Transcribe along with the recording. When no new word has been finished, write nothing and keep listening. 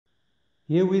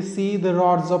Here we see the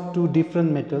rods of two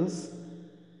different metals.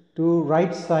 To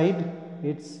right side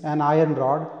it's an iron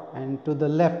rod and to the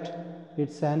left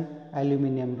it's an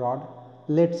aluminium rod.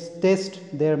 Let's test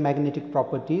their magnetic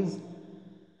properties.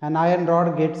 An iron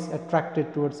rod gets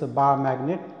attracted towards a bar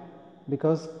magnet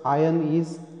because iron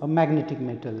is a magnetic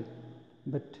metal,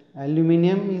 but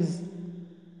aluminium is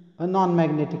a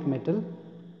non-magnetic metal.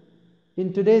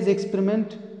 In today's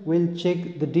experiment, we'll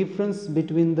check the difference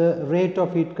between the rate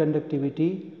of heat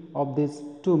conductivity of these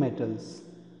two metals.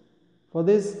 For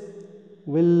this,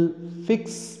 we'll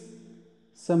fix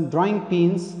some drawing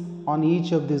pins on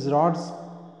each of these rods,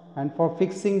 and for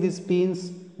fixing these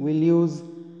pins, we'll use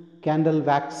candle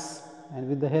wax, and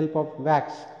with the help of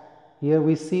wax, here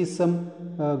we see some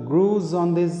grooves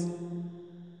on these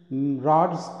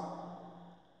rods,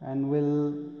 and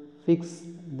we'll fix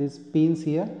these pins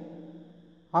here.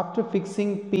 After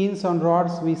fixing pins on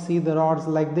rods, we see the rods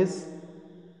like this.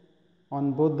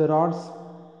 On both the rods,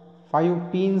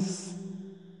 5 pins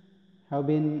have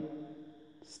been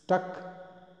stuck,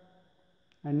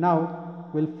 and now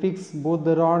we'll fix both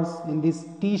the rods in this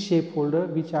T-shape holder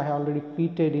which I have already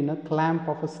fitted in a clamp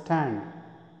of a stand.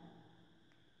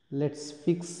 Let's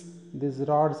fix these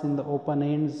rods in the open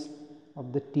ends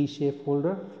of the T-shape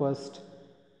holder. First,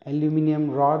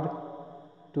 aluminium rod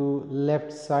to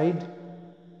left side,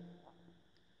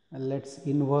 and let's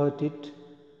invert it,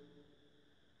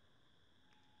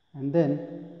 and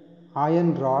then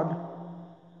iron rod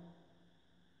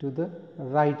to the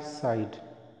right side.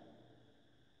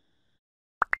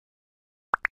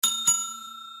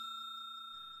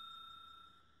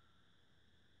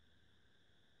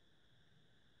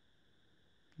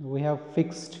 We have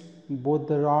fixed both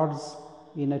the rods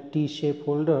in a T-shape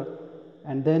holder,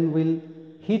 and then we'll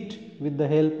heat with the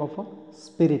help of a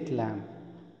spirit lamp.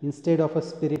 Instead of a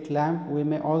spirit lamp, we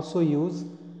may also use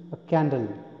a candle,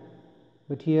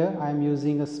 but here I am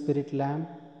using a spirit lamp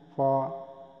for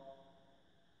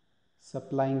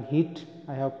supplying heat.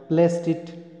 I have placed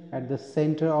it at the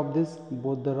center of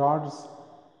both the rods,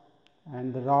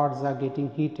 and the rods are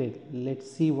getting heated. Let's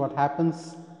see what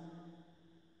happens.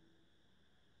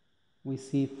 We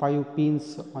see 5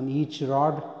 pins on each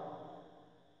rod,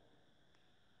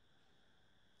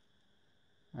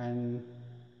 and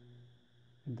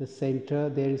at the center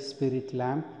there is spirit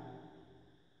lamp.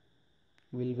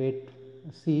 We'll wait.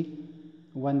 See,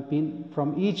 1 pin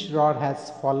from each rod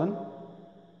has fallen.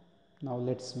 Now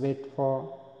let's wait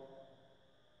for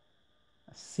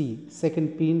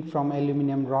second pin from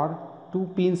aluminium rod.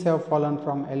 2 pins have fallen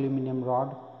from aluminium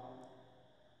rod.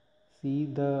 See,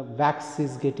 the wax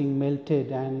is getting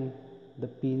melted and the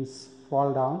pins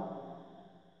fall down.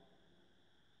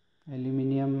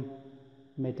 Aluminium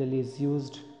metal is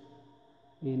used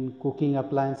in cooking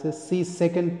appliances. See,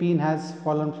 second pin has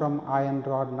fallen from iron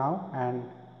rod now, and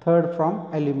third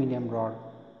from aluminium rod.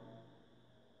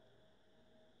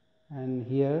 And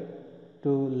here to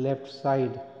left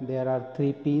side there are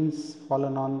 3 pins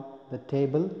fallen on the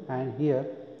table, and here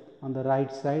on the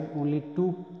right side only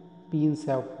 2 pins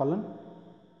have fallen.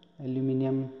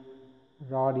 Aluminium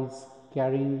rod is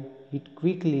carrying it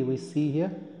quickly, we see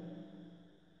here.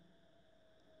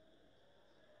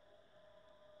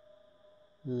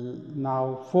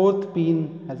 Now 4th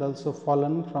pin has also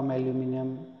fallen from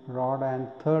aluminium rod, and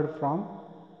 3rd from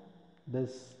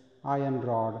this iron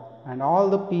rod, and all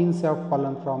the pins have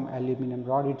fallen from aluminium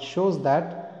rod. It shows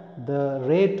that the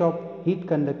rate of heat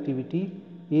conductivity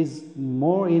is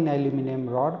more in aluminium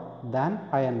rod than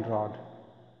iron rod.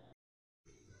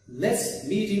 Let's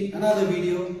meet in another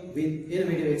video with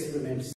innovative experiments.